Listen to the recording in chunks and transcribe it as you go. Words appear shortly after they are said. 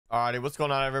Alrighty, what's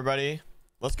going on, everybody?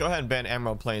 Let's go ahead and ban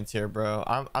Emerald Plains here, bro.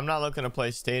 I'm not looking to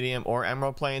play Stadium or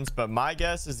Emerald Plains, but my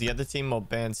guess is the other team will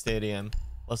ban Stadium.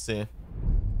 Let's see.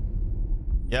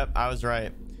 Yep, I was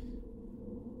right.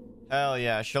 Hell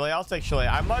yeah, Chalet. I'll take Chalet.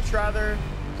 I'd much rather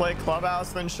play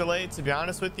Clubhouse than Chalet, to be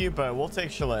honest with you, but we'll take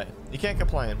Chalet. You can't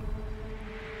complain.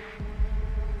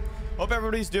 Hope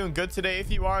everybody's doing good today. If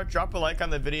you are, drop a like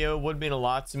on the video. Would mean a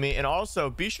lot to me. And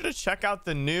also be sure to check out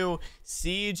the new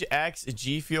Siege X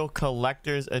G Fuel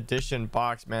Collector's Edition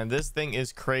box, man. This thing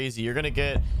is crazy. You're gonna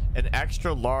get an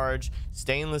extra large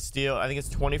stainless steel, I think it's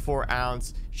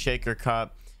 24-ounce shaker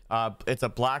cup. It's a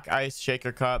black ice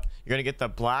shaker cup. You're gonna get the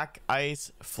black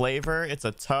ice flavor. It's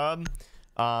a tub.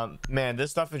 Man, this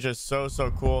stuff is just so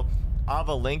cool. I'll have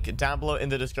a link down below in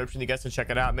the description. You guys can check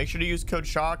it out. Make sure to use code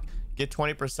Shawk. Get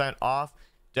 20% off.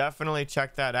 Definitely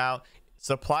check that out.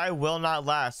 Supply will not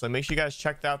last, so make sure you guys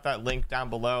check out that link down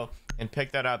below and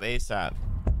pick that up ASAP.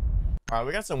 All right,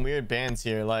 we got some weird bans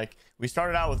here. Like, we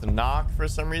started out with knock for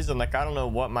some reason. Like, I don't know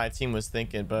what my team was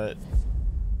thinking, but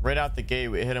right out the gate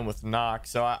we hit him with knock.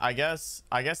 So I guess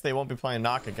they won't be playing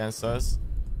knock against us.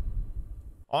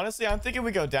 Honestly, I'm thinking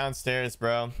we go downstairs,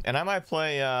 bro, and I might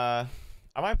play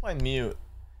mute.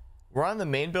 We're on the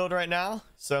main build right now,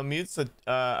 so mute's a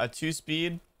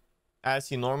 2-speed as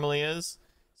he normally is.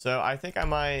 So I think I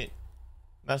might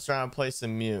mess around and play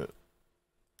some mute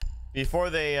before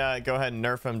they go ahead and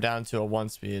nerf him down to a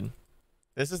 1-speed.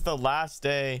 This is the last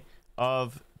day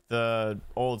of the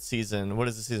old season. What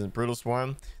is the season? Brutal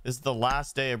Swarm. This is the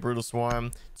last day of Brutal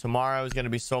Swarm. Tomorrow is going to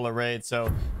be solo raid,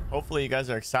 so hopefully you guys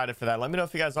are excited for that. Let me know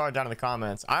if you guys are down in the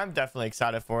comments. I'm definitely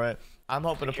excited for it. I'm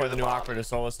hoping to play the new Operator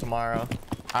Solus tomorrow.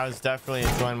 I was definitely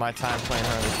enjoying my time playing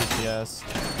her on the TCS.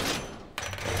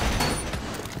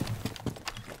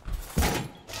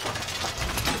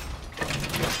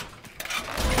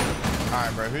 All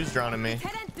right, bro. Who's droning me?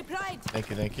 Thank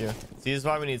you. See, this is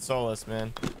why we need Solus,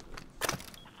 man.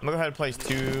 I'm gonna go ahead and place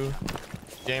 2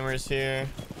 jammers here.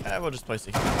 We'll just place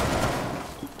a human.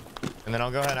 And then I'll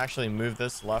go ahead and actually move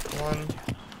this left one.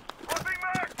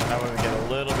 That way we get a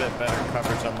little bit better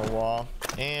coverage on the wall.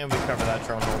 And we cover that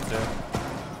drone hole too.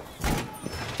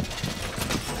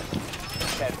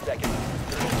 10 seconds.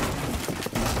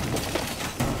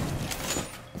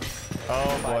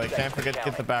 Oh boy, can't forget to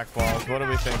get the back walls. What are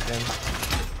we thinking?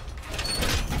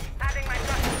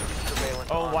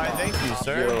 Oh, why thank you,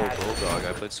 sir. Yo, Bulldog,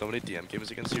 I played so many DM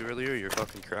games against you earlier, you're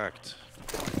fucking cracked.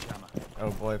 Oh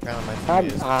boy, apparently my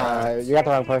team is you got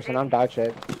the wrong person. I'm dog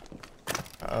shit.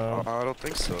 Uh-oh. I don't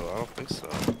think so.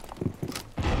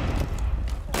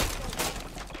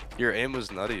 Your aim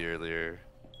was nutty earlier.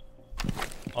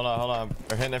 Hold on.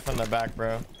 We're hitting it from the back,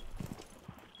 bro.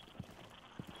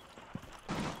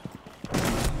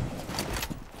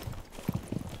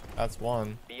 That's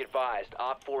one. Be advised,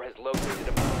 Op 4 has located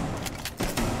a bomb.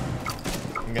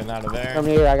 I'm getting out of there. Come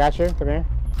here, I got you. Come here.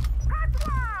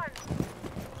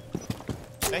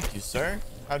 Thank you, sir.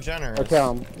 How generous. Go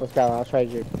kill him. Let's go. I'll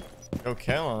trade you. Go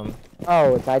kill him.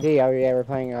 Oh, it's ID. Oh yeah, we're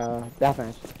playing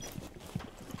deathmatch.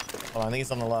 Oh, I think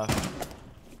he's on the left.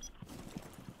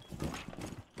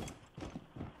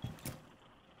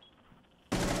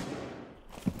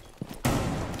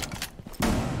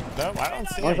 Nope, I don't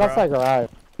see him, That's bro. like garage.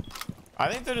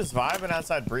 I think they're just vibing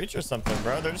outside breach or something,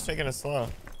 bro. They're just taking it slow.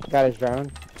 Got his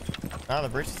drone. No, the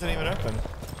breach isn't even open.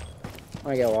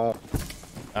 I get well.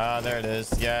 There it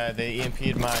is. Yeah, they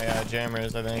EMP'd my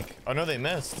jammers, I think. Oh no, they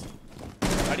missed.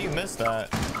 How do you miss that?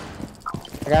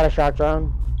 I got a shock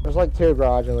drone. There's like 2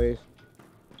 garage at least.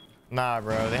 Nah,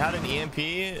 bro. They had an EMP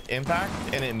impact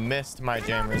and it missed my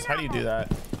jammers. How do you do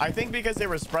that? I think because they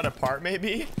were spread apart,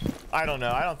 maybe? I don't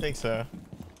know. I don't think so.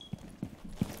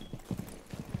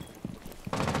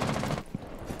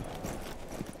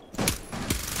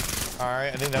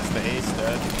 Alright, I think that's the ace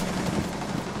dead.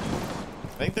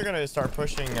 I think they're gonna start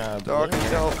pushing Dog, blue need here.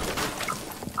 help.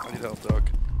 I need help, dog.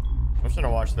 I'm just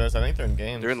gonna watch this. I think they're in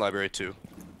games. They're in library too.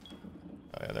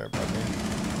 Oh yeah, they're above me.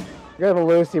 You're the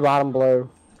Lucy bottom blue.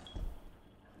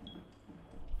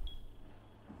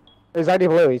 He's already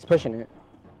blue. He's pushing it.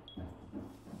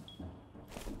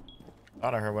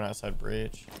 Thought I heard one outside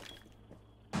breach.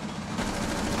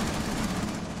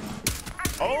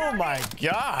 Oh my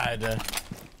god!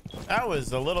 That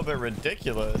was a little bit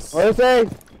ridiculous. What is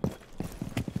it?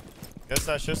 Guess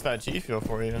that's just that G Fuel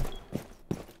for you.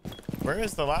 Where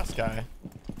is the last guy?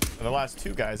 Or the last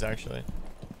 2 guys, actually.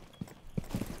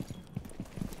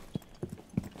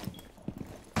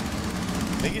 I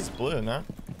think he's blue, no?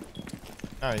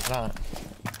 No, he's not.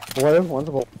 Blue? One's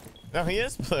blue. No, he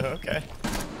is blue. Okay.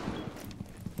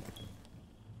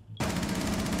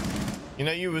 You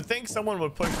know, you would think someone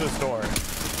would push this door.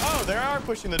 they are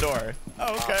pushing the door.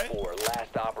 Oh, okay. Op 4,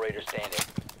 last operator standing.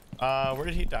 Where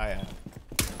did he die at?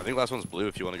 I think last one's blue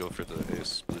if you want to go for the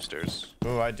ace. Blue stairs.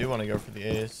 Ooh, I do want to go for the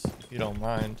ace, if you don't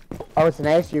mind. Oh, it's an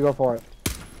ace. You go for it.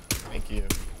 Thank you.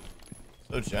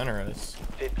 So generous.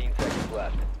 15 seconds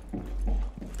left.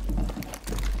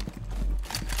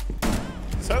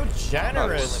 So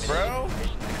generous, bro. Eliminated.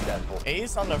 Mission successful.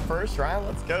 Ace on the first round.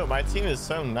 Let's go. My team is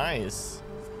so nice.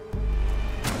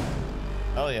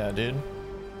 Hell yeah, dude.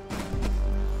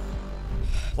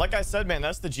 Like I said, man,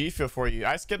 that's the G Fuel for you.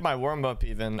 I skipped my warm-up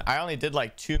even. I only did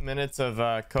like 2 minutes of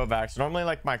Kovacs. Normally,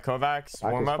 like my Kovacs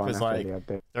warm-up is like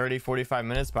 30, 45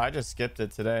 minutes, but I just skipped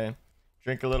it today.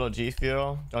 Drink a little G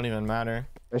Fuel. Don't even matter.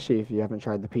 Especially if you haven't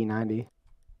tried the P90.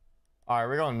 All right,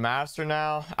 we're going Master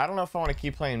now. I don't know if I want to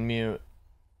keep playing Mute.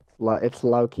 It's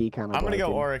low-key kind of. I'm going to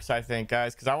go Oryx, I think,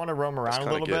 guys, because I want to roam around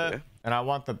a little bit, and I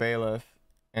want the Bailiff.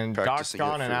 And Doc's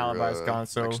gone and Alibi's gone,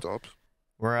 so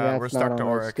we're stuck to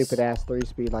Oryx. Stupid ass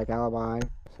 3-speed like Alibi.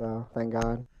 So thank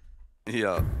God.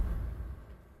 Yeah.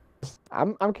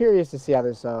 I'm curious to see how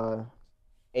this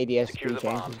ADS speed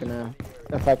change is gonna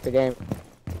affect the game.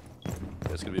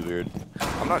 It's gonna be weird.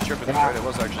 I'm not sure if it's right. It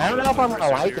was actually. I don't know if I'm gonna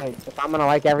like it. If I'm gonna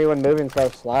like everyone moving so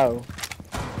slow.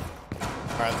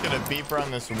 All right, let's get a beeper on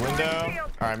this window.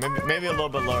 All right, maybe a little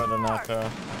bit lower than that though.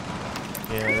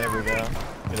 Yeah, there we go.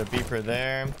 Get a beeper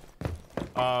there.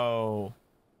 Oh,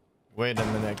 wait a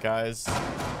minute, guys.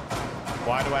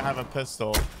 Why do I have a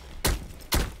pistol?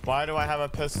 Why do I have a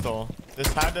pistol? This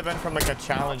had to have been from like a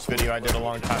challenge video I did a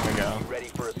long time ago. Ready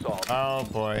for assault. Oh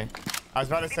boy. I was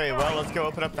about to say, well, let's go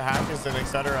open up the hatches and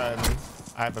etc. And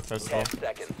I have a pistol. 10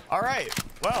 seconds. All right.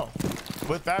 Well,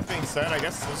 with that being said, I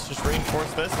guess let's just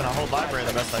reinforce this and I'll hold library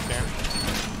the best I can.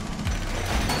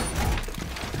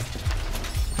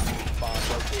 Bomb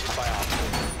located by Op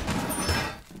 4.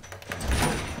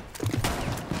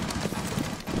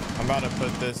 I'm about to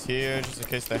put this here just in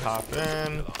case they hop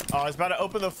in. Oh, I was about to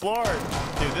open the floor.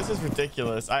 Dude, this is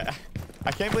ridiculous. I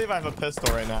can't believe I have a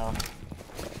pistol right now.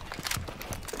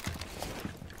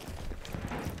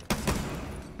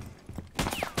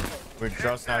 We're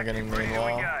just not getting main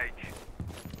wall.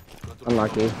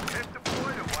 Unlucky.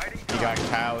 He got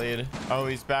Khalid. Oh,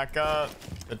 he's back up.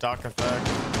 The Doc effect.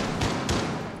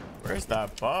 Where's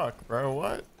that buck, bro?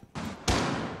 What?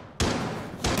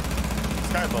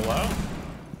 This guy below?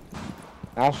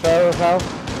 Astro or so?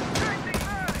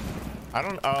 I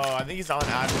don't. Oh, I think he's on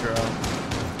Astro.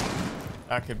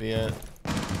 That could be it.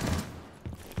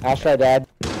 Astro dead.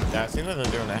 Yeah, it seems like they're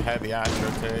doing a heavy Astro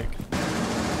take.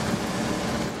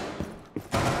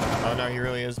 Oh no, he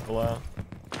really is below.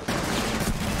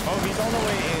 Oh, he's all the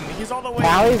way in. He's all the way in.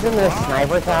 Callie's in the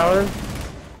sniper tower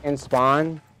in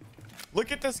spawn.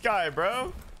 Look at this guy,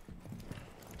 bro.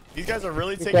 These guys are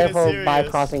really Be taking it careful serious. by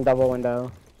crossing double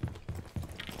window.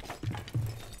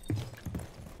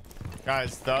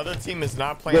 Guys, the other team is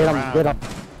not playing around. Get him.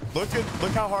 Look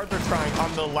how hard they're trying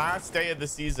on the last day of the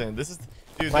season. This is,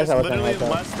 dude, Why is there's that looking literally like that?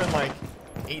 less than like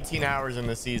 18 hours in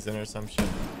the season or some shit.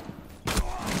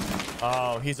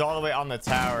 Oh, he's all the way on the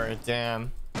tower.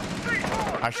 Damn.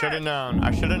 I should have known.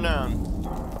 I should have known.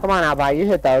 Come on, Alibi. You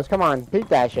hit those. Come on. Peek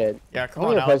that shit. Yeah, come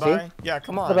Don't on, be a pussy. Alibi. Yeah,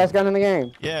 come It's on. the best gun in the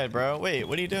game. Yeah, bro. Wait,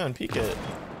 what are you doing? Peek it.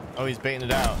 Oh, he's baiting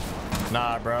it out.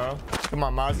 Nah, bro. Come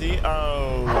on, Mozzie.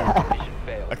 Oh. Mission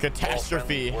failed. A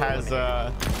catastrophe All friendlies were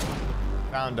has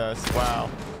eliminated. found us. Wow.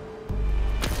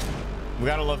 We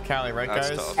gotta love Cali, right, That's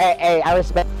guys? tough. Hey, I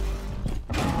respect.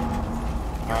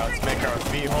 Alright, let's make our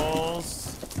feet holes.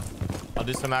 I'll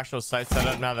do some actual site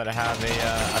setup now that I have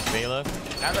a bailiff.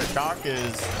 Now that Doc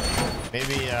is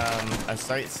maybe a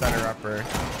site setter upper.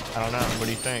 I don't know. What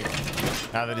do you think?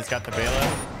 Now that he's got the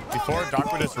bailiff. Before,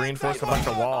 Doc would just reinforce a bunch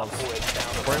of walls.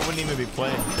 Or he wouldn't even be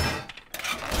playing.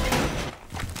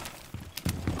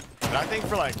 But I think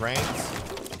for like ranks,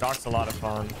 Doc's a lot of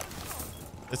fun.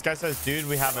 This guy says, dude,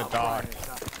 we have a Doc.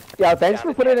 Yo, thanks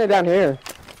for putting it down here.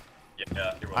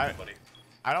 Yeah, you're welcome, buddy.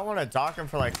 I don't want to dock him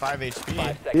for like 5 HP.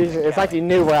 5 seconds. It's like you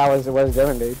knew what I was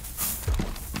doing, dude.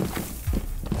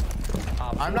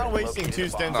 Op I'm 4 not wasting located 2 a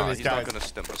bomb. stims on Nah, these he's not guys. gonna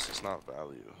stim us. It's not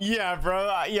value. Yeah,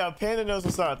 bro. Yeah, Panda knows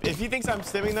what's up. If he thinks I'm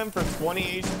stimming them for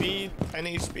 20 HP, 10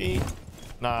 HP,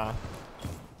 nah.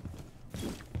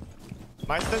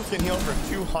 My stims can heal for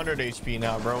 200 HP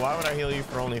now, bro. Why would I heal you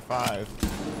for only 5?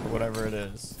 Or whatever it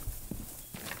is.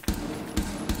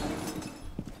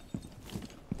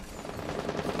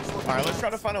 Alright, let's try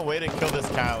to find a way to kill this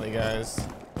Cali, guys.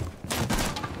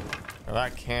 Oh,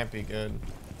 that can't be good.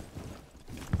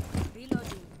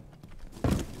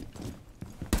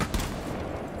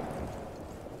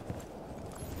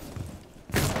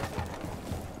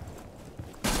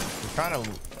 I'm trying to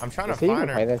I'm trying Does to he find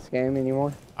even play her. this game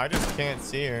anymore? I just can't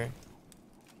see her.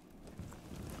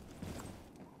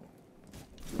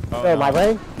 Oh, So no.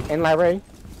 library? In library?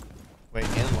 Wait,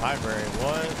 in library?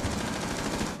 What?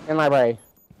 In library.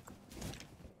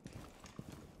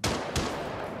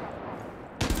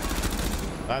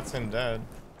 That's him dead.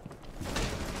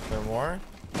 Is there more?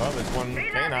 Oh, there's one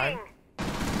canine.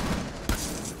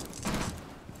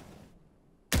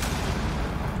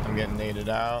 I'm getting naded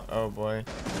out. Oh boy.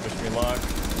 Wish me luck.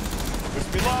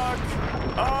 Wish me luck.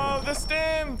 Oh, the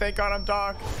stim. Thank God I'm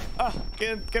Doc. Ah,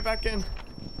 get back in.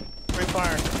 Great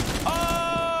fire.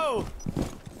 Oh!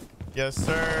 Yes,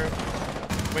 sir.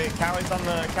 Wait, Callie's on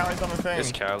the thing.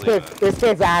 It's Cali. This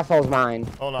kid's asshole's mine.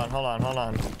 Hold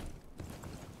on.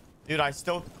 Dude, I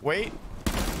still wait.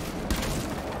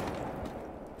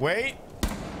 Hey,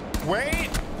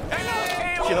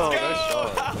 let's Yo,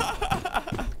 go.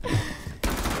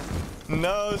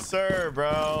 No, sir,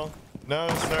 bro. No,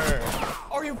 sir.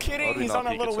 Are you kidding? He's on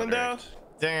a little window.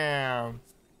 Damn.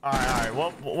 All right.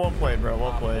 Well played, bro.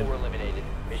 Well played. 4 eliminated.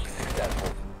 Mission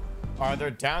successful. All right,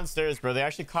 they're downstairs, bro. They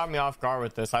actually caught me off guard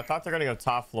with this. I thought they're gonna go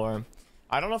top floor.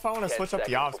 I don't know if I want to 10 switch up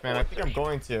the seconds ops, man. I think I'm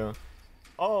going to.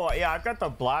 Oh yeah, I've got the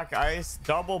black ice,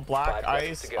 double black 5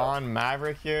 seconds ice to go. on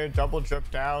Maverick here, double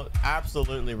dripped out.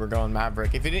 Absolutely, we're going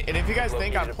Maverick. If you guys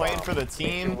think I'm playing for the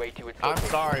team, I'm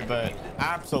sorry, but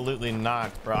absolutely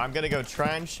not, bro. I'm gonna go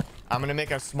trench. I'm gonna make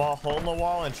a small hole in the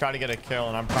wall and try to get a kill,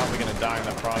 and I'm probably gonna die in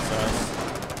the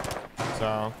process.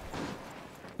 So.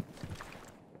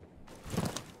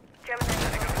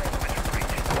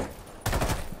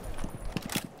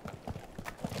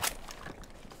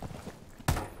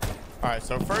 All right,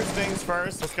 so first things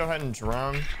first, let's go ahead and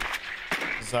drone.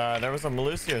 There was a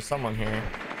Malusi or someone here.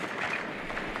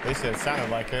 At least it sounded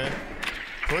like it.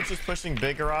 Twitch is pushing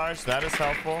big garage. That is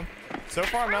helpful. So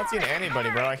far, I'm not seeing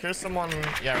anybody, bro. I hear someone.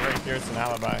 Yeah, right here. It's an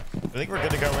alibi. I think we're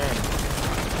good to go in.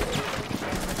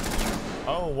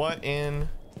 Oh, what in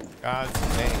God's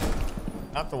name?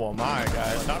 Not the Womai,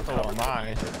 guys. Not the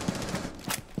Womai.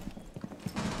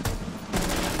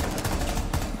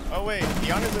 Oh, wait.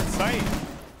 Diana's in sight.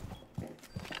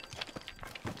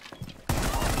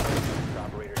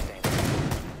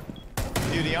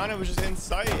 Dude, Diana was just in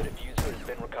sight. Diffuser has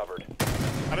been recovered.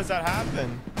 How does that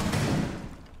happen?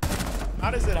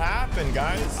 How does it happen,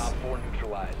 guys? Op 4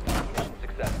 neutralized. Mission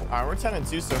successful. All right, we're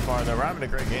 10-2 so far, though. We're having a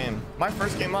great game. My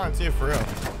first game on, too, for real.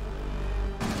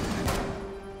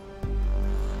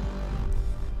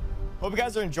 Hope you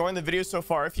guys are enjoying the video so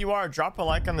far. If you are, drop a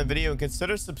like on the video and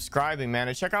consider subscribing, man.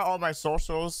 And check out all my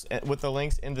socials with the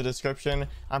links in the description.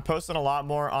 I'm posting a lot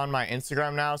more on my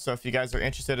Instagram now, so if you guys are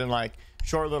interested in like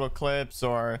short little clips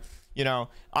or, you know,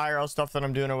 IRL stuff that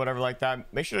I'm doing or whatever like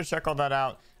that, make sure to check all that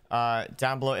out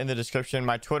down below in the description.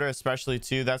 My Twitter especially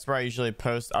too. That's where I usually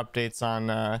post updates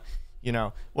on you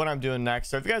know, what I'm doing next.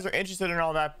 So if you guys are interested in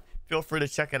all that, feel free to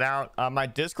check it out. My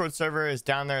Discord server is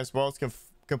down there as well. It's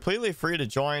completely free to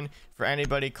join for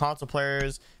anybody, console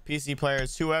players, PC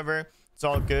players, whoever. It's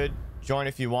all good. Join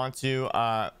if you want to.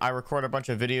 I record a bunch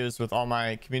of videos with all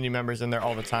my community members in there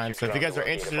all the time, so if you guys are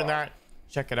interested in that,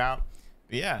 check it out.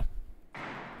 But yeah,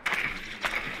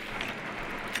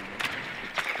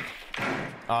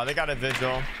 they got a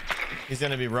vigil. He's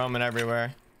gonna be roaming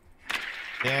everywhere.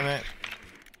 Damn it.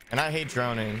 And I hate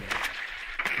droning.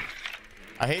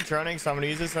 So I'm gonna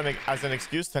use this as an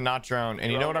excuse to not drone.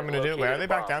 And you know what I'm gonna do? Wait, are they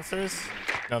back downstairs?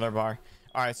 No, they're bar.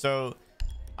 All right, so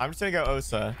I'm just gonna go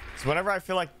Osa. So whenever I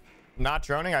feel like not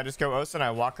droning, I just go Osa and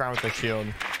I walk around with the shield.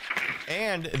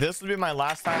 And this will be my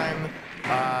last time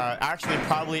actually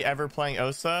probably ever playing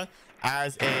Osa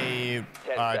as a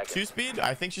 2-speed.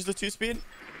 I think she's a 2-speed.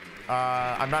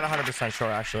 I'm not 100% sure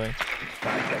actually.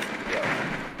 5 seconds to go.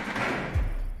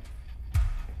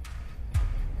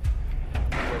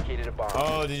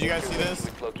 Oh, did you guys see this?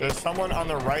 There's someone on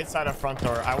the right side of front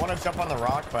door. I want to jump on the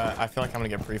rock, but I feel like I'm gonna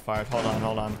get pre-fired.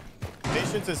 Hold on.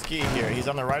 Patience is key here. He's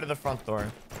on the right of the front door.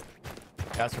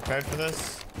 You guys prepared for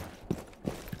this?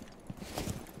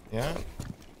 Yeah.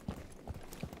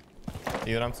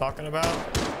 See what I'm talking about?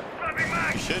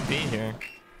 He should be here.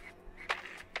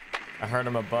 I heard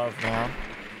him above now.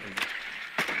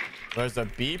 There's a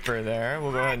beeper there.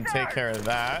 We'll go ahead and take care of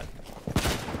that.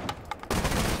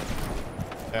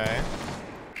 Okay.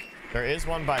 There is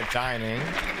one by dining.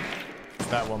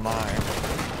 That will mine.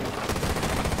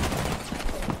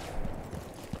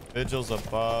 Vigil's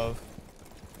above.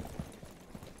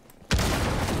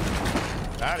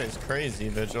 That is crazy,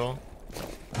 Vigil.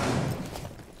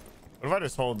 What if I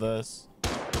just hold this?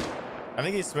 I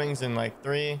think he swings in like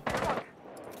 3,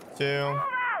 2,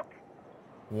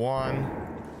 1.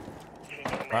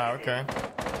 Wow, okay.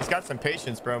 He's got some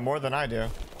patience, bro. More than I do.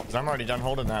 Because I'm already done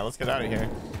holding that. Let's get out of here.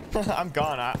 I'm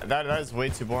gone. That is way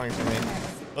too boring for me.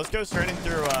 Let's go straight in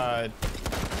through trench.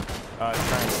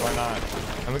 Why not?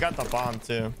 And we got the bomb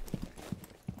too.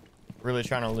 Really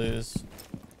trying to lose.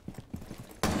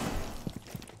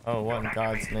 Oh, what in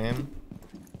God's name?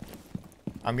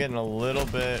 I'm getting a little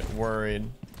bit worried.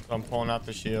 So I'm pulling out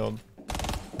the shield.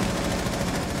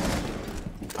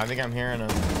 I think I'm hearing him.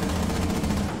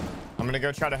 I'm gonna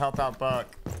go try to help out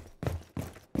Buck.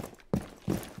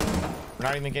 We're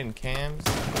not even getting cams.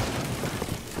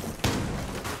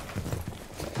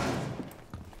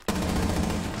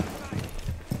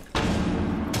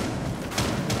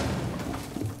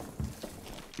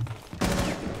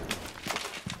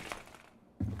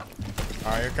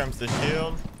 All right, here comes the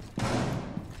shield.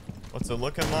 What's it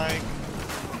looking like?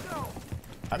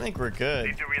 I think we're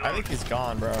good. I think he's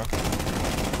gone, bro.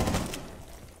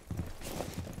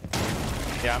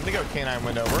 Yeah, I'm gonna go K9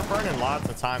 window. We're burning lots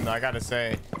of time though, I gotta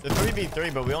say. It's a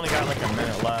 3v3, but we only got like a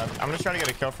minute left. I'm gonna try to get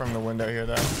a kill from the window here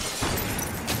though.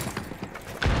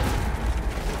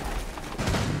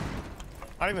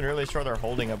 Not even really sure they're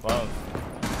holding above.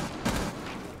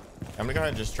 I'm gonna go ahead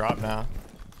and just drop now.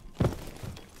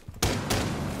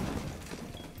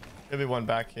 Could be one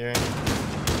back here.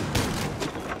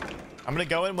 I'm gonna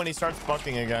go in when he starts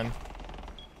bucking again.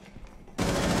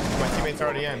 My teammate's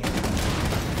already in.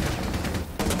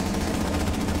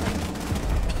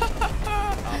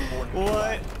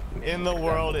 What in the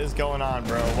world is going on,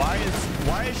 bro? Why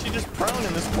is she just prone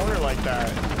in this corner like that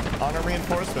on a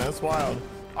reinforcement? That's wild.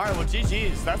 All right, well,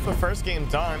 GG's. That's the first game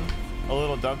done. A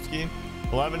little dubski.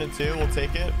 11-2. We'll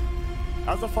take it.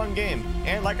 That was a fun game.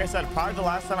 And like I said, probably the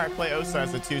last time I play Osa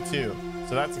as a 2-2.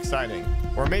 So that's exciting.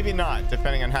 Or maybe not,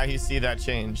 depending on how you see that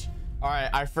change. All right,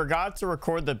 I forgot to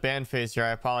record the band phase here.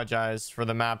 I apologize for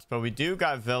the maps, but we do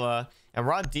got Villa. And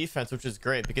we're on defense, which is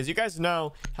great because you guys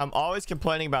know I'm always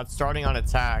complaining about starting on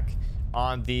attack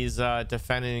on these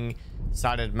defending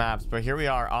sided maps. But here we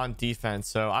are on defense.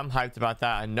 So I'm hyped about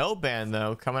that. A no ban,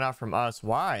 though, coming out from us.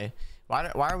 Why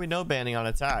are we no banning on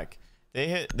attack? They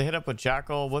hit up with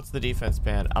Jackal. What's the defense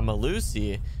ban? I'm a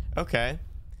Lucy. Okay.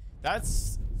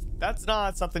 That's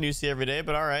not something you see every day,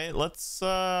 but all right. Let's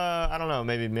I don't know,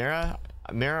 maybe Mira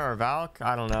or Valk.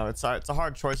 I don't know. It's a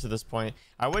hard choice at this point.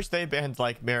 I wish they banned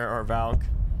like Mira or Valk.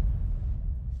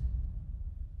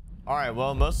 All right,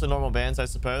 well, most of the normal bans, I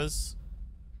suppose.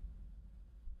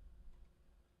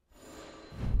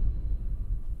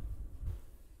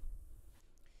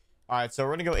 All right, so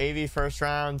we're gonna go AV first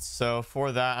round. So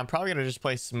for that, I'm probably gonna just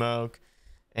play smoke,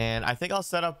 and I think I'll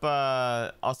set up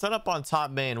on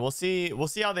top main. We'll see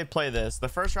how they play this. The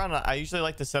first round, I usually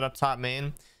like to set up top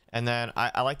main, and then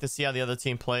I like to see how the other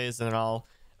team plays, and then I'll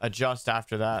adjust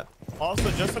after that.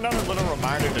 Also, just another little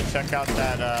reminder to check out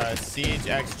that Siege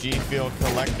X G Fuel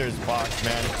collector's box,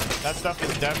 man. That stuff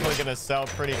is definitely gonna sell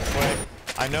pretty quick.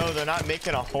 I know they're not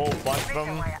making a whole bunch of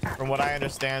them from what I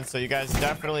understand, so you guys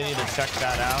definitely need to check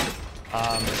that out.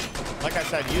 Like I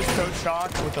said, use code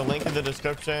Shawk with the link in the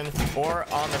description or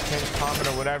on the pinned comment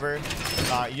or whatever.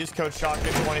 Use code Shawk,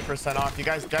 get 20% off. You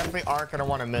guys definitely aren't going to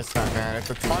want to miss that, man. It's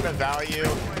a ton of value,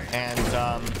 and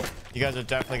you guys are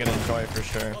definitely going to enjoy it for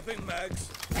sure.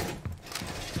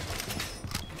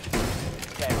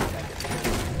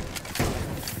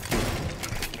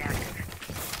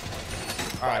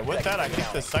 All right, with that, I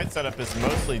think the site setup is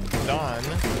mostly done.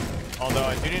 Although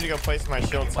I do need to go place my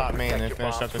shield top main and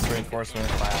finish up this reinforcement.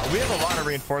 We have a lot of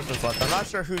reinforcements left. I'm not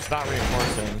sure who's not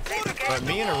reinforcing, but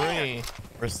me and Aruni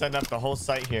are setting up the whole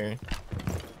site here.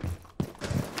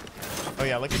 Oh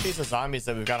yeah, look at these zombies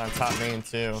that we've got on top main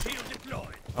too.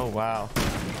 Oh wow.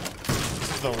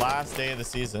 This is the last day of the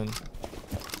season.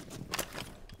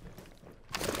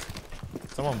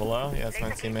 Someone below? Yeah, it's my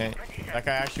teammate. That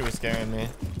guy actually was scaring me.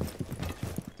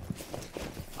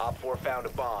 Op 4 found a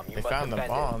bomb. They found the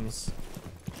bombs.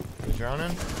 You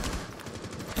droning?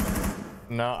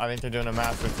 No, I think they're doing a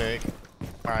master take.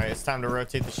 All right, it's time to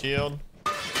rotate the shield.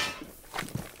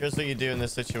 Here's what you do in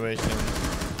this situation.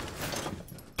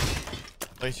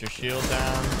 Place your shield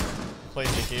down.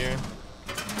 Place it here.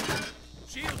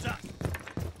 Shields up.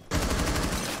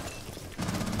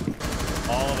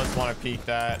 All of us want to peek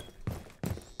that.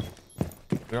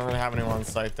 We don't really have anyone on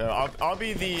site though. I'll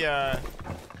be the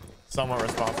somewhat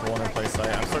responsible one in play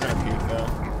site. I'm still gonna peek though.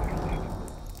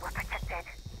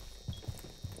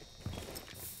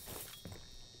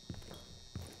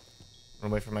 I'm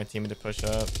gonna wait for my team to push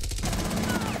up.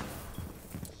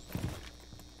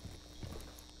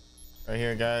 Right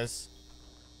here, guys.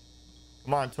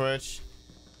 Come on, Twitch.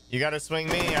 You gotta swing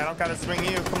me. I don't gotta swing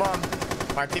you. Come on.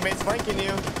 My teammate's flanking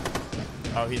you.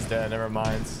 Oh, he's dead. Never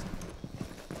mind.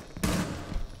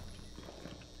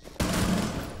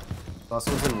 Last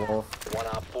one's in Wolf. 1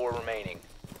 op 4 remaining.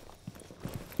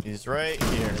 He's right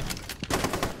here.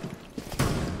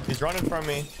 He's running from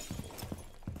me.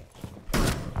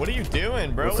 What are you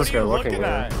doing, bro? What's What this are you guy looking looking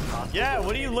at? Yeah,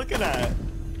 what are you looking at?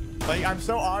 Like, I'm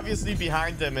so obviously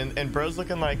behind him, and bro's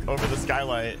looking like over the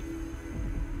skylight.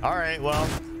 All right, well,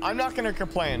 I'm not gonna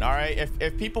complain. All right,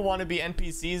 if people want to be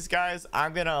NPCs, guys,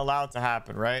 I'm gonna allow it to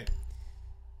happen, right?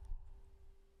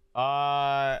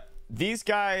 These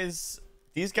guys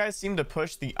seem to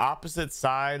push the opposite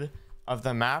side of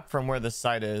the map from where the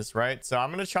site is, right? So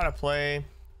I'm gonna try to play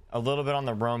a little bit on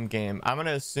the roam game. I'm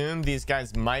gonna assume these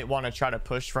guys might want to try to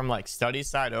push from like study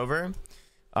side over,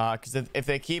 because if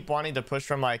they keep wanting to push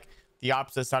from like the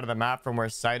opposite side of the map from where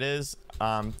site is,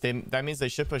 that means they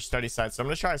should push study side. So I'm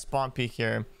gonna try to spawn peek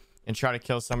here and try to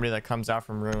kill somebody that comes out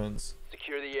from ruins.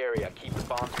 Secure the area. Keep the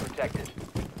bombs protected.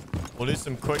 We'll do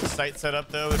some quick site setup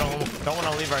though. We don't want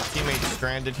to leave our teammates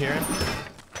stranded here.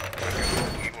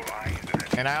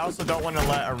 And I also don't want to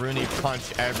let Aruni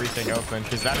punch everything open,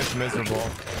 because that is miserable.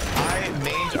 I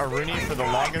mained Aruni for the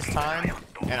longest time,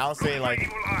 and I'll say,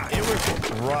 like, it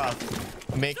was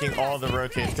rough making all the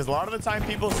rotates, because a lot of the time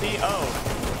people see,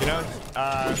 oh, you know,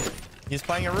 he's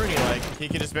playing Aruni, like, he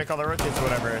can just make all the rotates or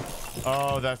whatever.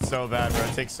 Oh, that's so bad, bro.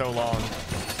 It takes so long.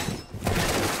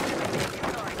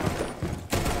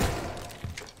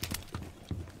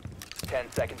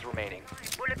 10 seconds remaining.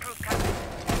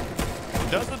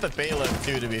 It does with the bailiff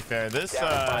too, to be fair. This Down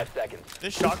to 5 seconds.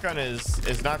 this shotgun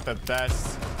is not the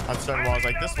best on certain walls.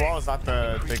 Like, this wall is not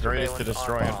the greatest to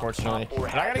destroy, unfortunately. And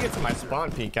I gotta get to my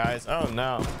spawn peak, guys. Oh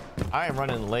no, I am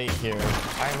running late here.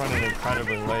 I am running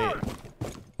incredibly late.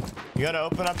 You gotta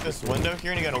open up this window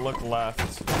here, and you gotta look left.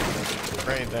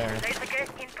 Right there.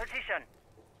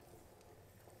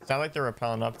 Sound like they're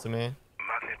rappelling up to me.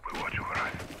 Magnet will watch over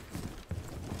us.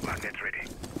 Magnet ready.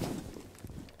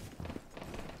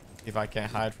 See if I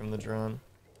can't hide from the drone.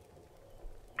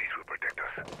 This will protect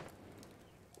us.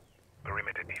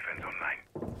 Perimeter defense online.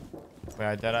 Wait,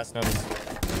 I deadass know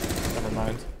this. Never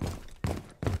mind.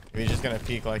 He's just gonna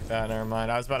peek like that. Never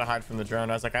mind. I was about to hide from the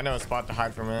drone. I was like, I know a spot to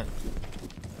hide from it.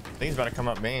 I think he's about to come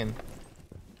up main.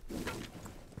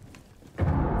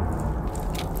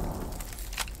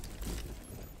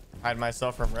 Hide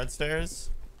myself from red stairs.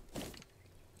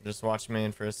 Just watch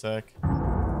main for a sec.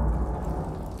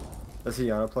 This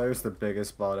Yana player is the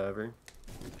biggest bot ever.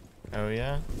 Oh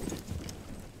yeah.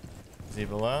 Is he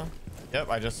below? Yep,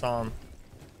 I just saw him.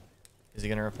 Is he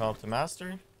gonna rappel up to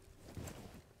master?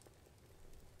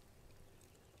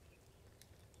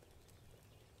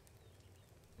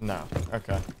 No.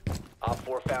 Okay. Op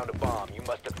 4 found a bomb. You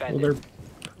must defend it.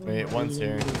 Wait, one's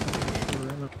here.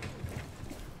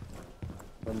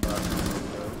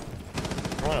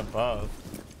 One above.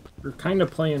 We're kind of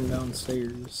playing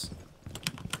downstairs.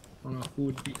 I don't know who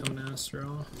would be coming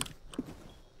Astro.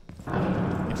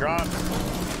 He dropped.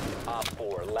 Op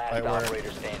 4, last Right where?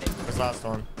 operator standing. Where's the last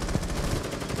one?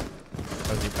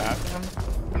 Was he bathroom? Op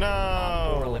 4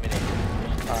 No. eliminated.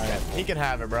 Alright, he can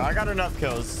have it, bro. I got enough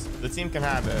kills. The team can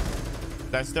have it.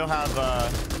 I still have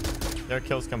their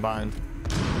kills combined.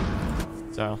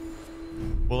 So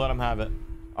we'll let them have it.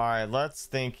 All right, let's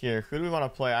think here. Who do we want to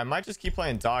play? I might just keep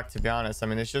playing Doc, to be honest. I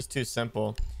mean, it's just too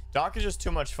simple. Doc is just too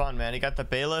much fun, man. He got the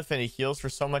bailiff and he heals for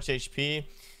so much HP.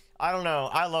 I don't know.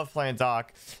 I love playing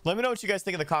Doc. Let me know what you guys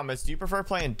think in the comments. Do you prefer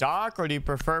playing Doc, or do you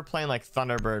prefer playing like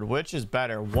Thunderbird? Which is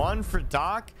better? 1 for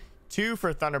Doc, 2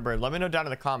 for Thunderbird. Let me know down in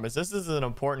the comments. This is an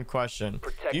important question.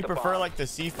 Do you prefer like the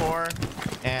C4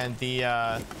 and the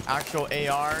actual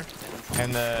AR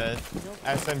and the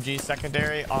SMG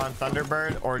secondary on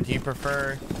Thunderbird, or do you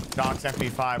prefer Doc's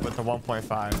MP5 with the 1.5?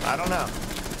 I don't know.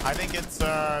 I think it's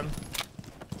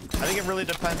I think it really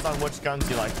depends on which guns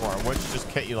you like more, which just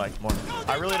kit you like more.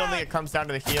 I really don't think it comes down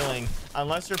to the healing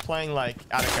unless you're playing like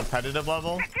at a competitive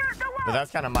level, but that's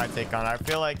kind of my take on it. I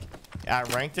feel like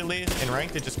at ranked, at least in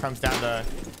ranked, it just comes down to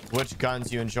which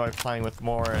guns you enjoy playing with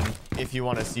more and if you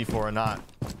want a C4 or not.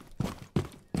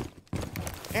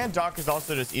 And Doc is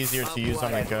also just easier to use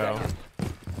on the go.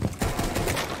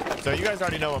 So you guys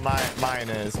already know what mine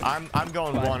is. I'm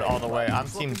going 1 all the way. I'm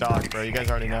team Doc, bro. You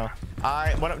guys already know.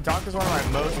 Doc is one of my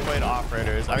most played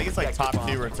operators. I think it's like top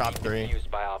 2 or top 3.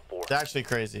 It's actually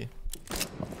crazy.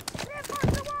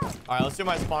 All right, let's do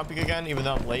my spawn peek again, even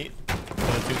though I'm late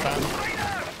for the 2 times.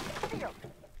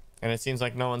 And it seems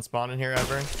like no one's spawning here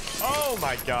ever. Oh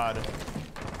my god.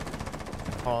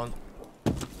 Hold on.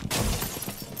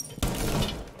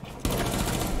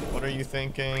 What are you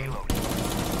thinking?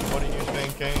 What are you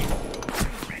thinking?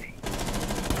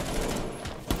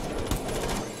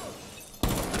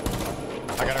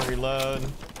 I gotta reload.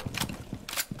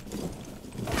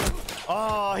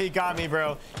 Oh, he got me,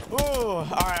 bro. Ooh, all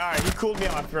right. He cooled me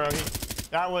off, bro.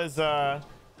 That was I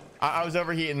was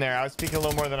overheating there. I was speaking a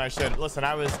little more than I should. Listen,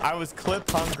 I was clip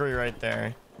hungry right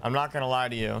there. I'm not gonna lie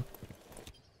to you.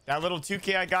 That little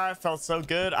 2K I got felt so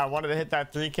good. I wanted to hit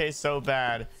that 3K so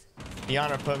bad.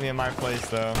 Iana put me in my place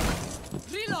though.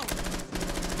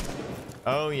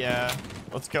 Oh yeah.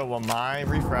 Let's go, Wamai.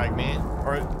 Refrag me.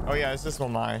 Or oh yeah, it's just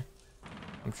Wamai.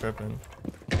 I'm tripping.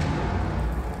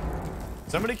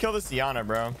 Somebody kill this Iana,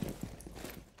 bro.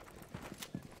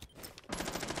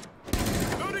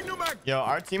 Yo,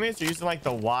 our teammates are using like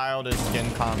the wildest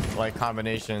skin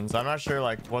combinations. I'm not sure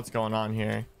like what's going on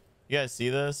here. You guys see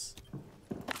this?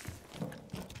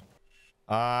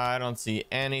 I don't see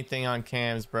anything on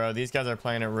cams, bro. These guys are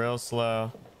playing it real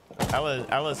slow.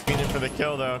 Ella's feeding for the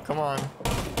kill though. Come on,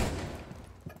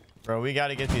 bro. We got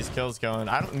to get these kills going.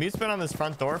 Mute's been on this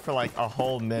front door for like a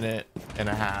whole minute and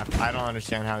a half. I don't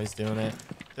understand how he's doing it.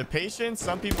 The patience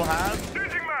some people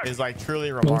have is like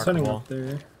truly remarkable.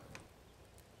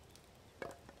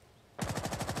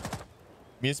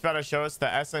 Mute's about to show us the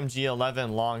SMG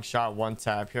 11 long shot one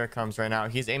tap. Here it comes right now.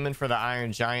 He's aiming for the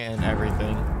Iron Giant and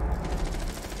everything.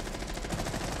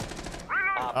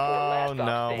 Oh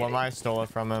no, Wamai stole it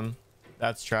from him.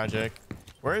 That's tragic.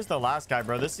 Where's the last guy,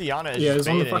 bro? This Iana is he's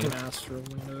fading. on the fucking Astro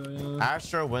window, yeah.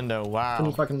 Astro window, wow. Can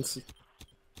you fucking see?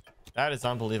 That is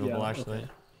unbelievable, yeah, actually. Okay.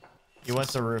 He went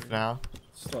to roof now.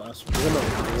 Still Astro.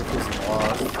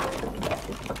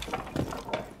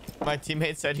 My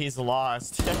teammate said he's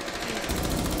lost.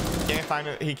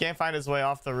 He can't find his way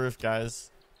off the roof,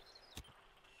 guys.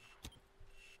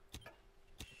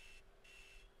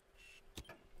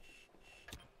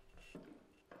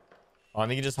 Oh, I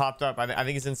think he just hopped up. I think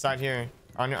he's inside here.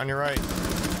 On your right.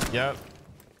 Yep.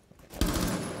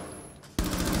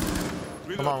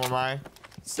 Come on, Wamai.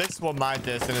 6 Wamai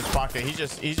disc in his pocket. He's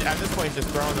at this point he's just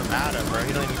throwing them at him, bro.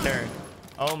 He don't even care.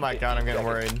 Oh my god, I'm getting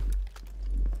worried.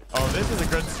 Oh, this is a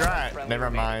good strat. Never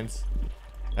mind.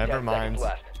 Never mind.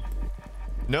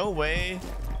 No way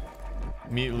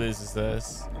Mute loses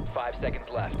this. 5 seconds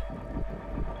left.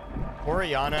 Poor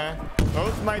Iana.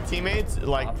 Both my teammates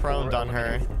like proned on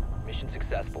her. Mission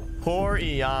successful. Poor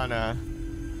Iana.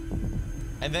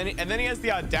 And then he has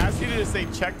the audacity to say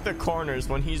check the corners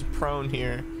when he's prone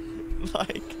here.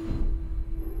 Like,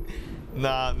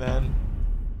 nah, man.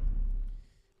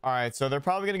 All right, so they're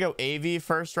probably gonna go AV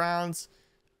first rounds.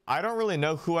 I don't really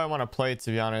know who I want to play,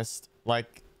 to be honest.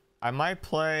 Like, I might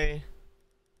play.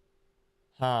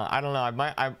 I don't know.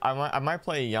 I might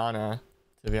play Iana,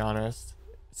 to be honest.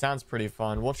 It sounds pretty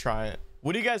fun. We'll try it.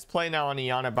 What do you guys play now on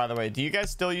Iana, by the way? Do you guys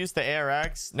still use the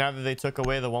ARX now that they took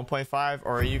away the 1.5,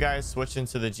 or are you guys switching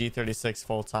to the G36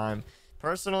 full time?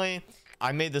 Personally,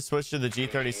 I made the switch to the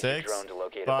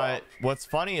G36, but what's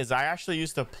funny is I actually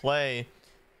used to play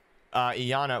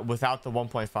Iana without the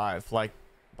 1.5, like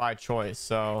by choice.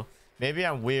 So maybe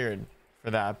I'm weird for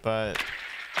that, but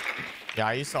yeah,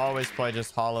 I used to always play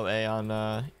just Hollow A on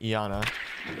Iana.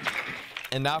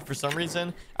 And now for some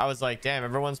reason I was like, damn,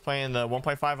 everyone's playing the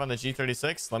 1.5 on the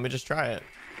G36, let me just try it.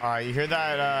 All right, you hear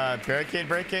that barricade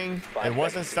breaking? It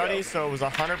wasn't study, so it was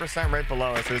 100% right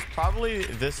below us. It was probably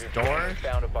this door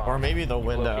or maybe the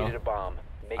window.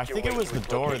 I think it was the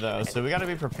door though, so we got to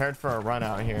be prepared for a run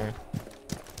out here.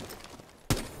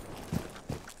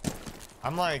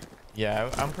 I'm like,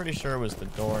 yeah, I'm pretty sure it was the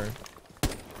door.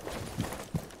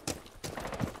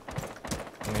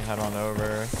 Let me head on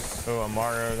over. Oh,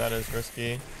 Amaro, that is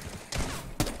risky.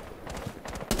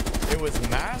 It was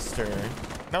Master.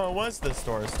 No, it was this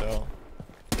door still.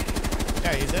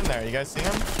 Yeah, he's in there. You guys see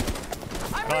him?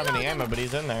 I don't have any ammo, but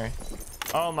he's in there.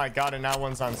 Oh my god, and now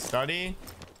one's on study.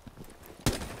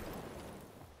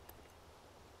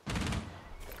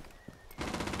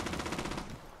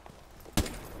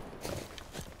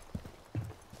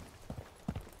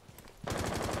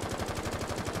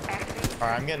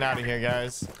 Alright, I'm getting out of here,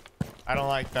 guys. I don't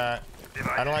like that.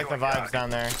 I don't like the vibes down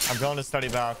there. I'm going to study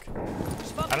back.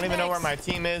 I don't even know where my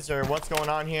team is or what's going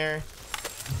on here.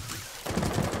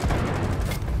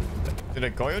 Did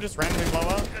a Goyo just randomly blow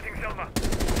up?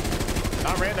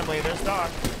 Not randomly, there's Doc.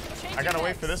 I gotta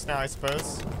wait for this now, I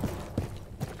suppose.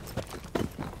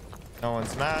 No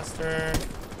one's Master.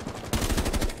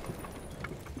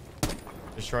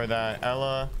 Destroy that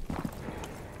Ella.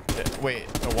 Wait,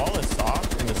 the wall is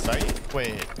soft in the site?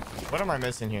 Wait, what am I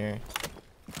missing here?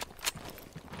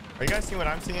 Are you guys seeing what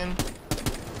I'm seeing?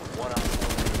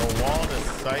 The wall, the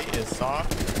site is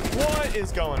soft. What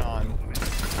is going on?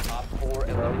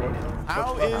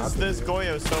 How is this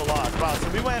Goyo so lost? Wow, so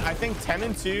we went, I think,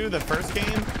 10-2 the first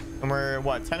game, and we're,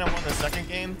 what, 10-1 the second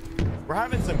game? we're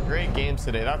having some great games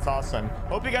today. That's awesome.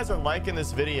 Hope you guys are liking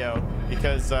this video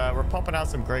because we're pumping out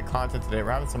some great content today.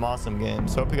 We're having some awesome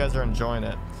games. So hope you guys are enjoying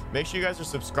it. Make sure you guys are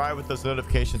subscribed with those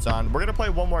notifications on. We're gonna play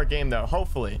one more game though.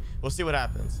 Hopefully we'll see what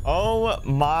happens. Oh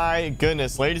my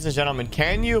goodness, ladies and gentlemen,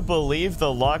 can you believe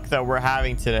the luck that we're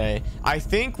having today? I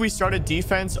think we started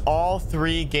defense all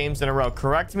 3 games in a row.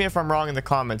 Correct me if I'm wrong in the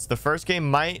comments. The first game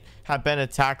might have been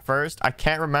attack first. I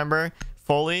can't remember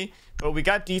fully, but we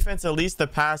got defense at least the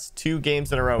past 2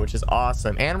 games in a row, which is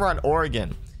awesome. And we're on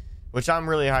Oregon, which I'm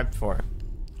really hyped for.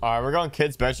 All right, we're going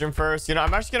kids bedroom first. You know,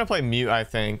 I'm actually gonna play mute. I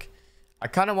think I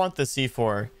kind of want the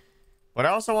C4, but I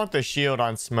also want the shield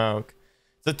on smoke.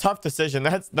 It's a tough decision.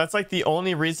 That's like the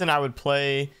only reason I would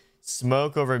play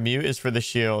smoke over mute is for the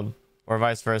shield, or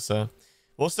vice versa.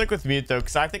 We'll stick with mute though,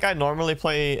 because I think I normally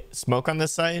play smoke on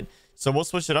this site, so we'll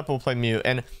switch it up. We'll play mute,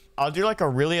 and I'll do like a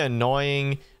really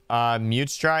annoying mute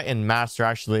strat in master.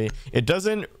 Actually,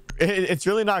 it's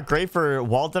really not great for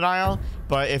wall denial,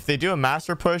 but if they do a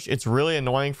master push, it's really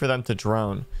annoying for them to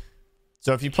drone.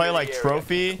 So if you play like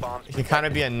trophy, it can kind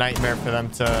of be a nightmare for them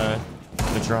to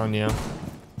drone you.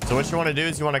 So what you want to do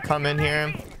is you want to come in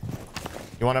here.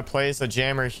 You want to place a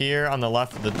jammer here on the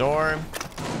left of the door.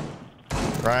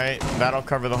 Right? That'll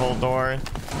cover the whole door.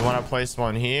 You want to place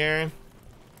one here.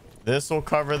 This will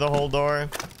cover the whole door.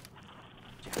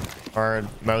 Or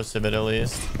most of it at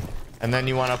least. And then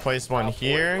you want to place one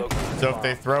here. So if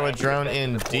they throw a drone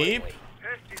in deep,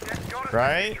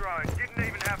 right?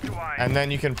 And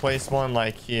then you can place one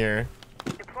like here,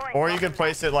 or you could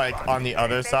place it like on the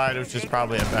other side, which is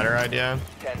probably a better idea.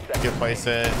 You could place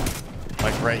it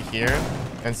like right here,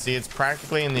 and see, it's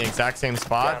practically in the exact same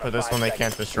spot, but this one they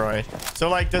can't destroy. So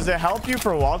like, does it help you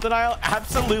for wall denial?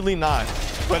 Absolutely not,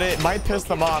 but it might piss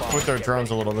them off with their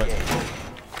drones a little bit.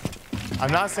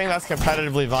 I'm not saying that's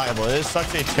competitively viable. It is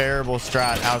such a terrible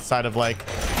strat outside of like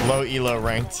low elo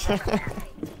ranked.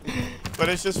 But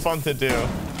it's just fun to do.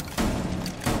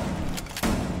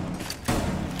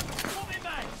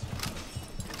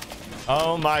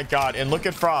 Oh my god, and look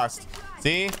at Frost.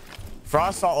 See,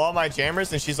 Frost saw all my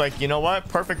jammers and she's like, you know what,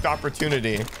 perfect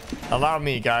opportunity, allow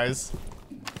me, guys.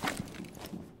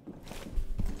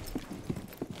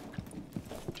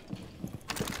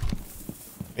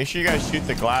 Make sure you guys shoot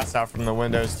the glass out from the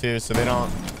windows too, so they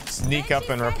don't sneak up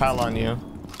and rappel on you.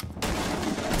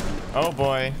 Oh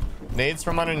boy, nades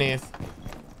from underneath.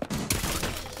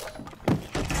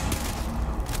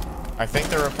 I think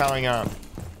they're rappelling up.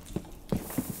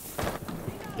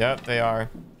 Yep, they are.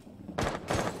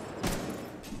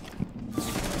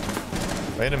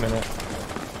 Wait a minute.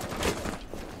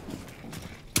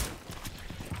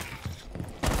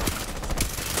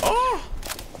 Oh!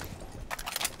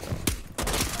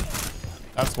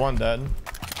 That's one dead.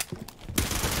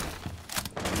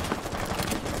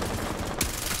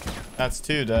 That's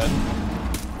 2 dead.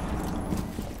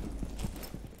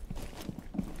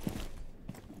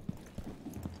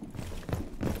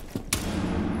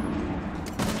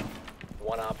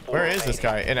 Where is this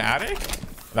guy? In attic?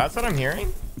 That's what I'm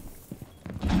hearing?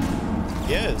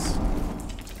 He is.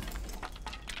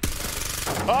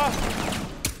 Ah!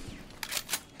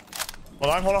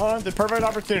 Hold on, hold on, hold on. The perfect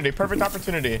opportunity. Perfect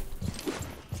opportunity.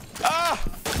 Ah!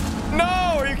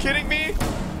 No! Are you kidding me?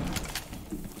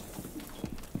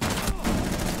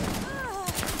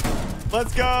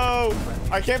 Let's go!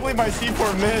 I can't believe my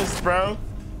C4 missed, bro.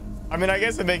 I mean, I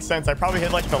guess it makes sense. I probably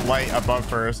hit like the light above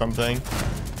her or something.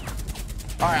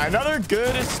 All right, another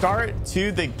good start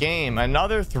to the game.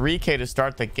 Another 3K to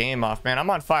start the game off, man. I'm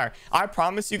on fire. I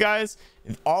promise you guys,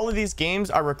 all of these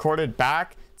games are recorded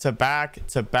back to back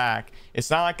to back. It's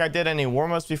not like I did any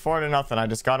warm-ups before or nothing. I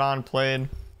just got on, played.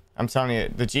 I'm telling you,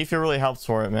 the G Fuel really helps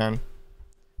for it, man. You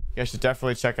guys should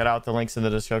definitely check it out. The link's in the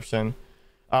description.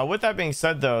 With that being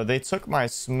said, though, they took my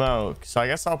smoke, so I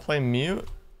guess I'll play mute.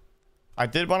 I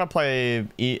did want to play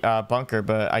bunker,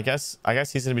 but I guess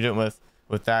he's gonna be doing it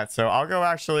with that. So I'll go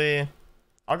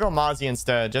Mozzie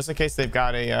instead, just in case they've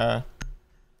got a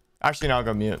actually no, I'll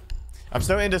go mute. I'm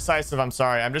so indecisive, I'm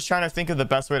sorry. I'm just trying to think of the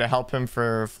best way to help him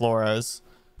for Flores.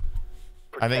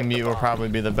 I think mute will probably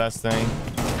be the best thing.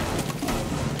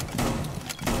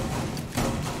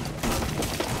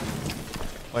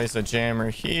 Place a jammer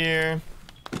here.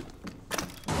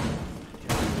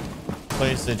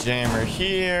 Place a jammer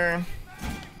here.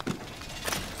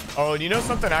 Oh, you know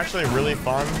something actually really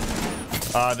fun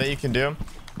that you can do?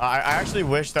 I actually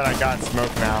wish that I got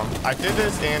smoke now. I did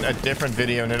this in a different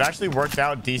video and it actually worked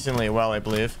out decently well, I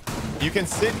believe. You can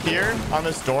sit here on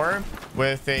this door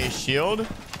with a shield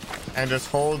and just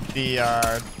hold the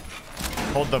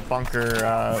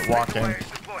bunker walk-in.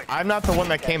 I'm not the one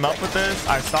that came up with this.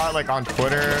 I saw it like on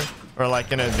Twitter or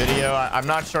like in a video. I'm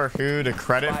not sure who to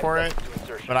credit for it,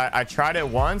 but I tried it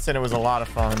once and it was a lot of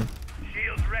fun.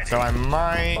 Shields ready. So I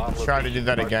might try to do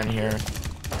that again here.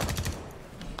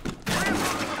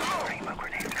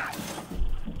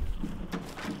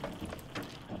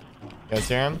 You guys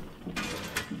hear him?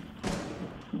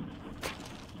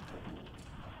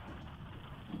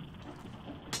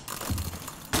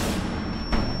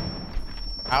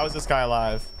 How is this guy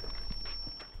alive?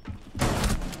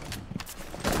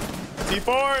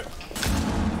 C4!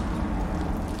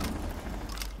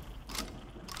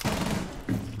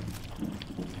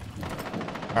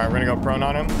 Alright, we're gonna go prone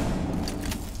on him.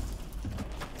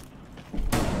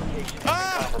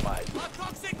 Ah!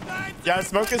 Yeah,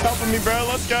 smoke is helping me, bro.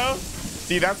 Let's go.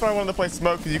 See, that's why I wanted to play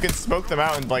smoke, because you can smoke them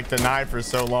out and like deny for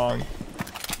so long.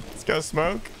 Let's go,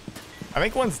 smoke. I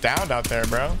think one's downed out there,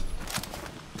 bro.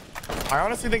 I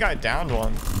honestly think I downed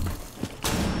one.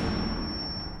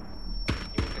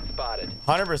 You've been spotted.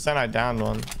 100% I downed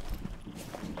one.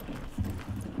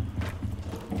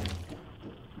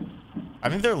 I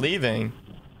think they're leaving.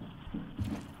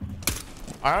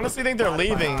 I honestly think they're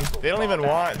leaving. They don't even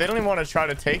want to try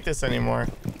to take this anymore.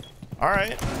 All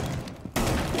right.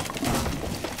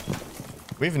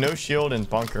 We have no shield in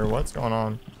bunker. What's going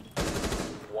on?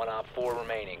 One op 4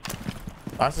 remaining.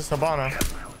 That's a Sabana.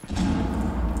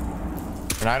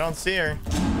 And I don't see her.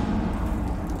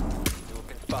 You've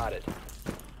been spotted.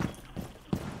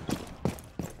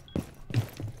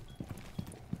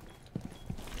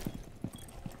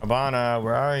 Sabana,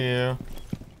 where are you?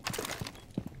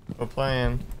 We're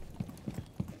playing.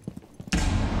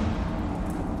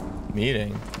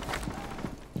 Meeting.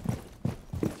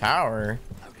 Tower.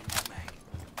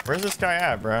 Where's this guy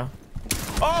at, bro?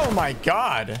 Oh my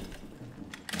god.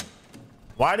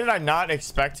 Why did I not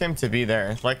expect him to be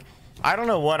there? Like, I don't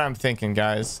know what I'm thinking,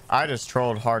 guys. I just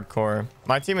trolled hardcore.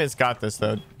 My teammates got this,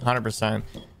 though. 100%.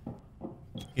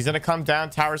 He's gonna come down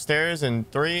tower stairs in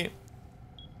 3,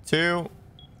 2,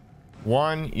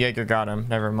 1. Jaeger got him.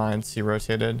 Never mind. He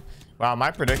rotated. Wow,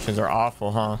 my predictions are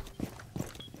awful, huh?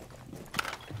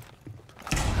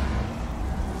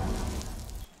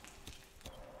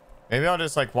 Maybe I'll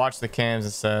just like watch the cams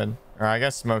instead. Or I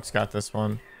guess Smoke's got this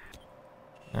one.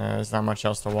 There's not much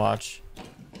else to watch.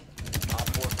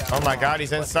 Oh my god,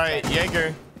 he's in sight.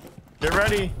 Jaeger, get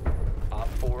ready. Op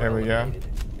 4 There we go.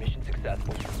 eliminated. Mission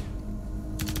successful.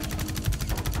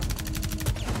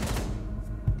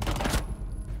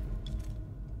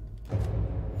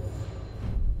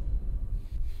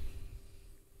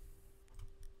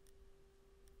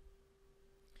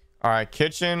 All right,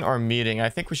 kitchen or meeting? I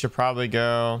think we should probably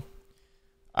go.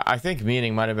 I think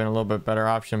meeting might have been a little bit better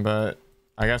option, but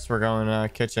I guess we're going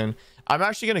kitchen. I'm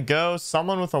actually going to go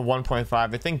someone with a 1.5.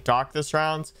 I think Doc this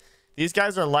round. These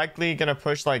guys are likely going to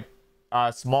push like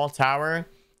a small tower.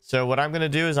 So what I'm going to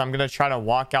do is I'm going to try to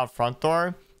walk out front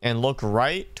door and look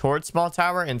right towards small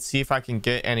tower and see if I can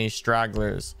get any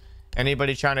stragglers.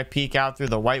 Anybody trying to peek out through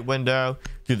the white window,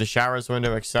 through the showers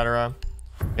window, etc.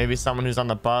 Maybe someone who's on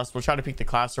the bus. We'll try to peek the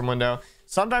classroom window.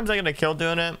 Sometimes I get a kill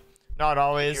doing it. Not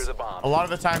always. A lot of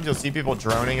the times you'll see people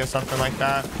droning or something like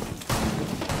that.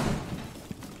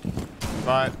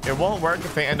 But it won't work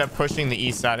if they end up pushing the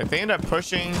east side. If they end up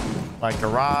pushing like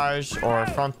garage or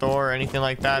front door or anything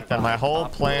like that, then my whole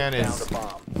plan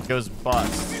goes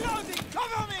bust.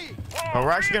 But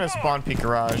we're actually going to spawn peek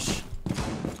garage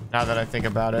now that I think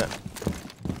about it.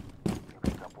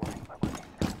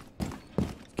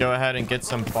 Go ahead and get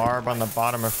some barb on the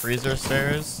bottom of freezer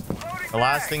stairs. The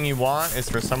last thing you want is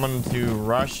for someone to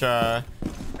rush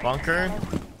bunker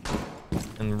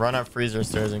and run up freezer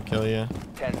stairs and kill you.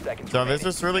 10 seconds So there's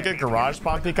this really good garage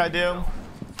spawn peek I do.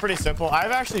 It's pretty simple.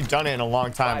 I've actually done it in a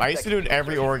long time. I used to do it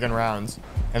every Oregon round,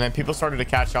 and then people started to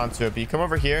catch on to it. But you come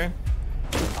over here,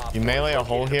 you melee a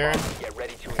hole here,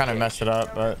 kind of mess it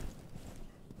up, but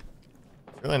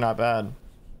it's really not bad.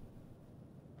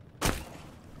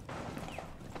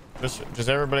 Just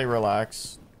everybody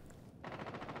relax.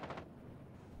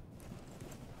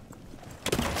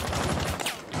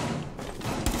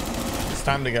 It's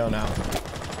time to go now.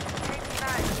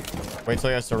 Wait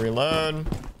till he has to reload.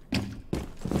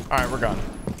 All right, we're gone.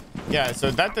 Yeah,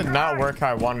 so that did not work how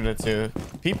I wanted it to.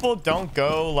 People don't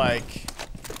go like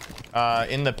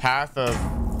in the path of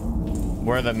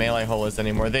where the melee hole is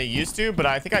anymore. They used to, but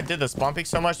I think I did the spawn peek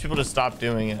so much people just stopped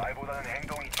doing it.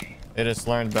 They just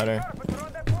learned better.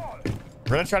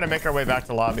 We're gonna try to make our way back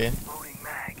to lobby.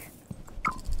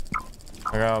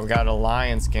 Oh, we got a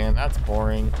lion scan. That's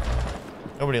boring.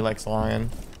 Nobody likes lion.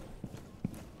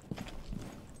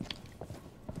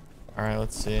 All right,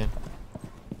 let's see.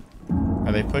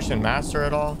 Are they pushing master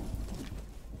at all?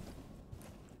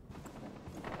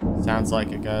 Sounds Sounds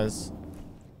like it, guys.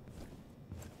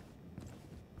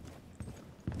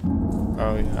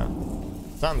 Oh, yeah.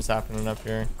 Something's happening up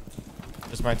here.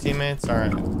 Just my teammates?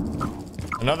 Alright.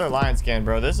 Another lion scan,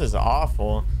 bro. This is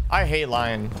awful. I hate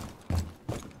lion.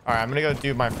 Alright, I'm gonna go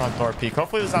do my front door peek.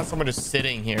 Hopefully there's not someone just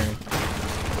sitting here.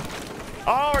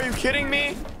 Oh, are you kidding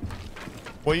me?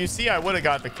 Well, you see, I would have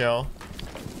got the kill.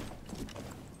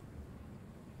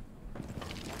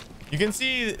 You can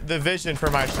see the vision for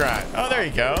my strat. Oh, there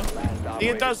you go. See,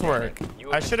 it does work.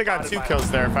 I should have got 2 kills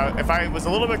there. If I was a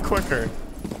little bit quicker,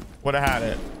 would have had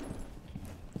it.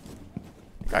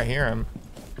 I think I hear him.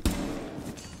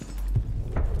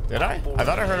 Did I? I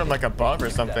thought I heard him like above or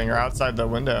something, or outside the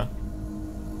window.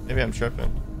 Maybe I'm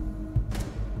tripping.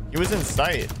 He was in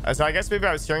sight. So I guess maybe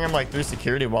I was hearing him like through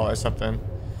security wall or something.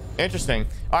 Interesting.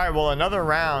 All right, well, another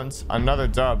round, another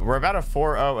dub. We're about a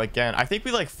 4-0 again. I think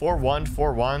we like 4-1,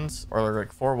 4-1s, or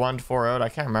like 4-1, 4-0. I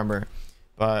can't remember,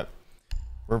 but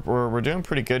we're doing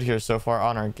pretty good here so far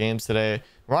on our games today.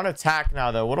 We're on attack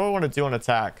now, though. What do I want to do on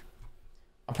attack?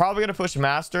 I'm probably gonna push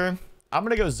master. I'm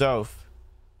gonna go Zoph.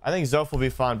 I think Zoph will be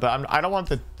fun, but I don't want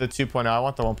the 2.0. I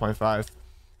want the 1.5,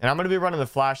 and I'm gonna be running the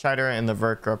flash hider and the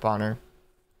vert grip on her.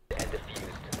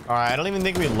 All right, I don't even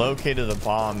think we located the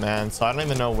bomb, man, so I don't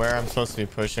even know where I'm supposed to be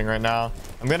pushing right now.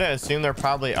 I'm gonna assume they're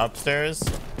probably upstairs,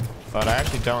 but I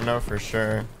actually don't know for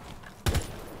sure.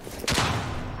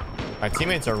 My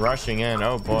teammates are rushing in.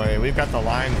 Oh boy, we've got the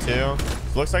line too.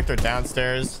 Looks like they're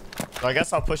downstairs, so I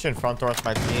guess I'll push in front door with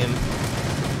my team,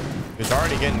 who's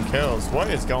already getting kills. What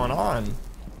is going on?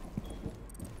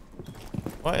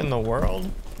 What in the world?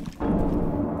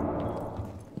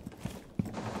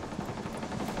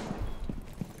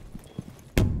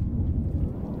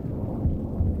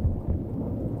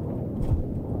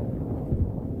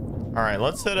 All right,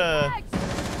 let's hit a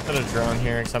drone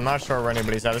here, because I'm not sure where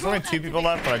anybody's at. There's only 2 people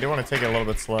left, but I do want to take it a little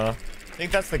bit slow. I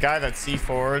think that's the guy that's C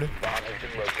forward.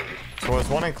 So there's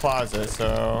one in closet,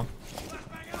 so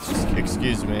just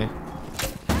excuse me.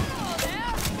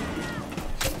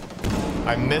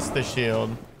 I missed the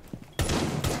shield.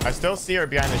 I still see her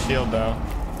behind the shield though.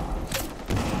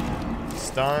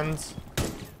 Stunned.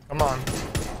 Come on.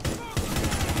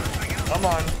 Come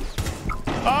on.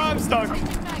 Oh, I'm stuck.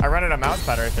 I ran out of mouse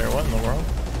pad right there. What in the world?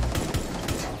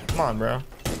 Come on, bro.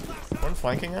 One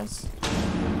flanking us?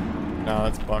 No,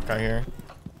 that's Buck out here.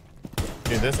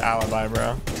 Dude, this alibi,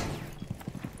 bro.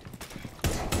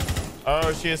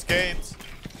 Oh, she escaped.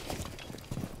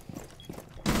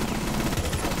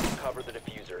 Cover the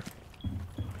diffuser.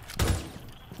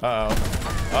 Uh-oh.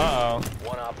 Uh-oh.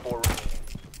 1 op 4 remaining.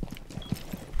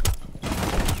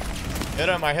 Hit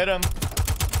him. I hit him.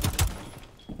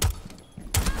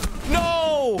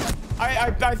 No!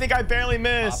 I think I barely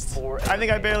missed. I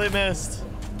think I barely missed.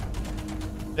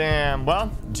 Damn.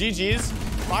 Well, GG's.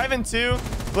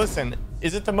 5-2. Listen,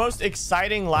 is it the most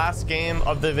exciting last game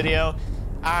of the video?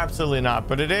 Absolutely not.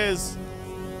 But it is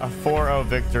a 4-0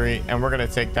 victory, and we're going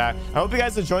to take that. I hope you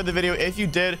guys enjoyed the video. If you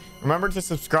did, remember to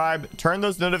subscribe. Turn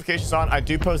those notifications on. I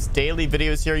do post daily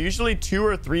videos here, usually 2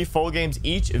 or 3 full games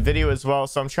each video as well.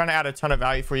 So I'm trying to add a ton of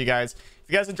value for you guys.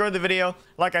 If you guys enjoyed the video,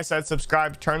 like I said,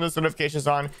 subscribe, turn those notifications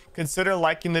on, consider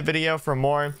liking the video for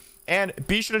more, and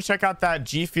be sure to check out that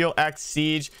G Fuel X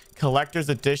Siege Collector's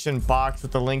Edition box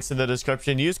with the links in the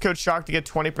description. Use code Shawk to get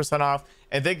 20% off,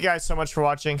 and thank you guys so much for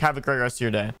watching. Have a great rest of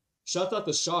your day. Shout out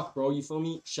to Shawk, bro. You feel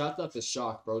me? Shout out to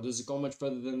Shawk, bro. Does it go much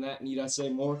further than that? Need I say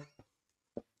more?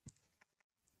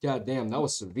 God damn, that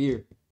was severe.